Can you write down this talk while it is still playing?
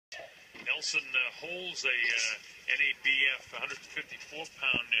Nelson holds a NABF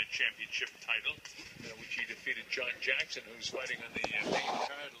 154-pound championship title, which he defeated John Jackson, who's fighting on the main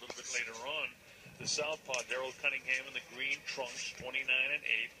card a little bit later on. The southpaw, Daryl Cunningham, in the green trunks,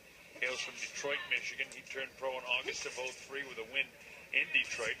 29-8, hails from Detroit, Michigan. He turned pro in August of '03 with a win in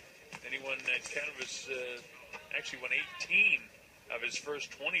Detroit. Then he won actually won 18 of his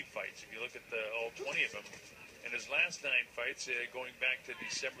first 20 fights, if you look at all 20 of them. In his last 9 fights, going back to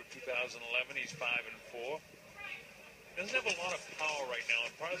December 2011, he's 5-4. Doesn't have a lot of power right now, and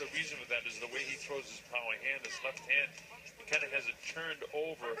part of the reason for that is the way he throws his power hand. His left hand, he kind of has it turned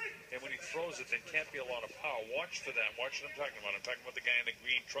over, and when he throws it, there can't be a lot of power. Watch for that. Watch what I'm talking about. I'm talking about the guy in the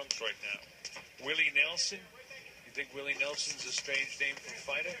green trunks right now. Willie Nelson. You think Willie Nelson's a strange name for a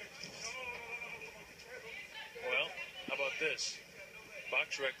fighter? Well, how about this?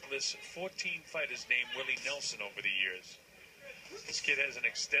 BoxRec lists 14 fighters named Willie Nelson over the years. This kid has an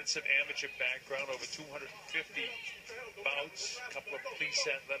extensive amateur background, over 250 bouts, a couple of police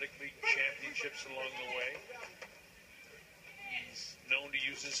athletic league championships along the way. He's known to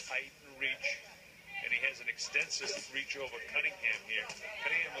use his height and reach, and he has an extensive reach over Cunningham here.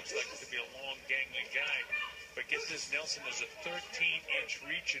 Cunningham looks like to be a long, gangly guy, but get this, Nelson has a 13-inch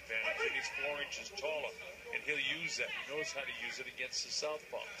reach advantage, and he's 4 inches taller, and he'll use that. He knows how to use it against the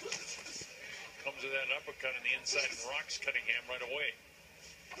southpaw. Comes with that uppercut on the inside and rocks Cunningham right away.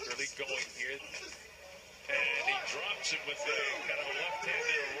 Really going here. And he drops it with kind of a left hand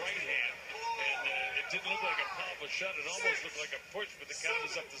and a right hand. And it didn't look like a powerful shot. It almost looked like a push, but the count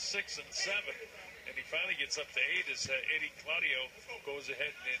is up to 6 and 7. And he finally gets up to 8 as Eddie Claudio goes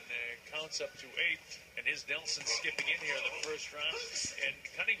ahead and counts up to 8. And his Nelson skipping in here in the first round. And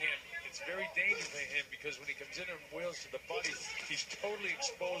Cunningham, it's very dangerous for him because when he comes in and wheels to the body, he's totally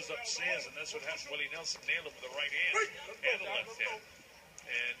exposed upstairs. And that's what happened. Willie Nelson nailed him with the right hand and the left hand.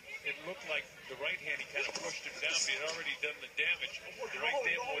 And it looked like the right hand, he kind of pushed him down, but he had already done the damage. The right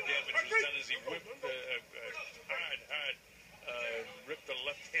there, more damage was done as he whipped ripped the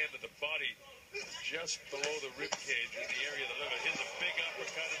left hand of the body just below the rib cage in the area of the liver. Here's a big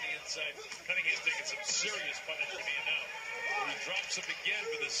uppercut on the inside. Cunningham taking some serious punishment here now. He drops him again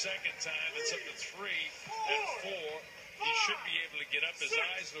for the second time. It's up to 3 and 4. He should be able to get up. His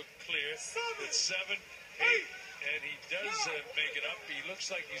eyes look clear. It's 7, 8. And he does make it up. He looks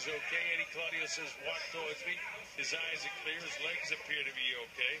like he's okay. Eddie Claudio says, walk towards me. His eyes are clear. His legs appear to be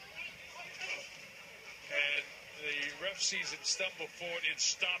okay. And the ref sees him stumble forward. It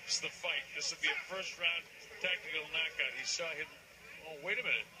stops the fight. This will be a first-round tactical knockout. He saw him. Oh, wait a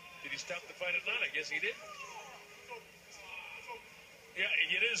minute. Did he stop the fight or not? I guess he did. Yeah,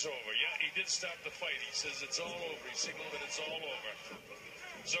 it is over. Yeah, he did stop the fight. He says it's all over. He signaled that it's all over.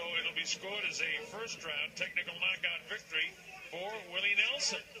 So it'll be scored as a first-round technical knockout victory for Willie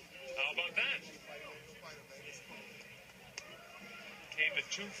Nelson. How about that? Came at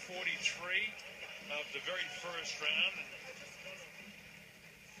 2:43 of the very first round.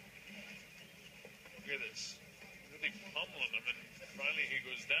 Look at this. Really pummeling him, and finally he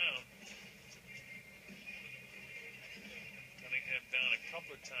goes down. Cunningham down a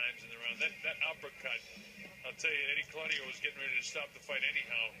couple of times in the round. That uppercut, I'll tell you, Eddie Claudio was getting ready to stop the fight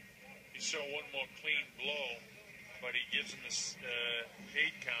anyhow. He saw one more clean blow, but he gives him this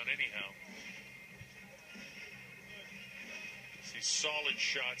 8 count anyhow. These solid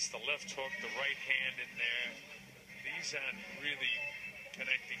shots, the left hook, the right hand in there. These aren't really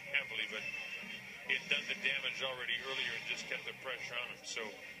connecting heavily, but he had done the damage already earlier and just kept the pressure on him. So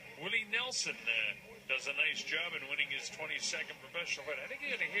Willie Nelson does a nice job in winning his 22nd professional fight. I think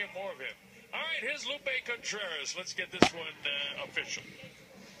you're going to hear more of him. All right, here's Lupe Contreras. Let's get this one official.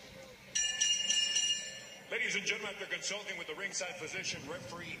 Ladies and gentlemen, after consulting with the ringside physician,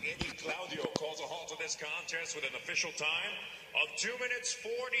 referee Eddie Claudio calls a halt to this contest with an official time of 2 minutes,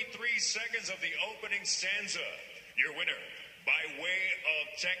 43 seconds of the opening stanza. Your winner, by way of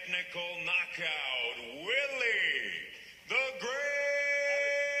technical knockout, Willie TheGreat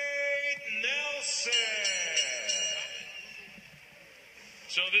Nelson.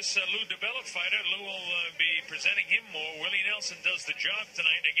 So this Lou DiBella fighter, Lou will be presenting him more. Willie Nelson does the job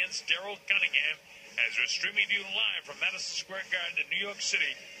tonight against Daryl Cunningham, as we're streaming to you live from Madison Square Garden in New York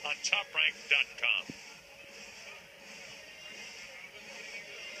City on TopRank.com.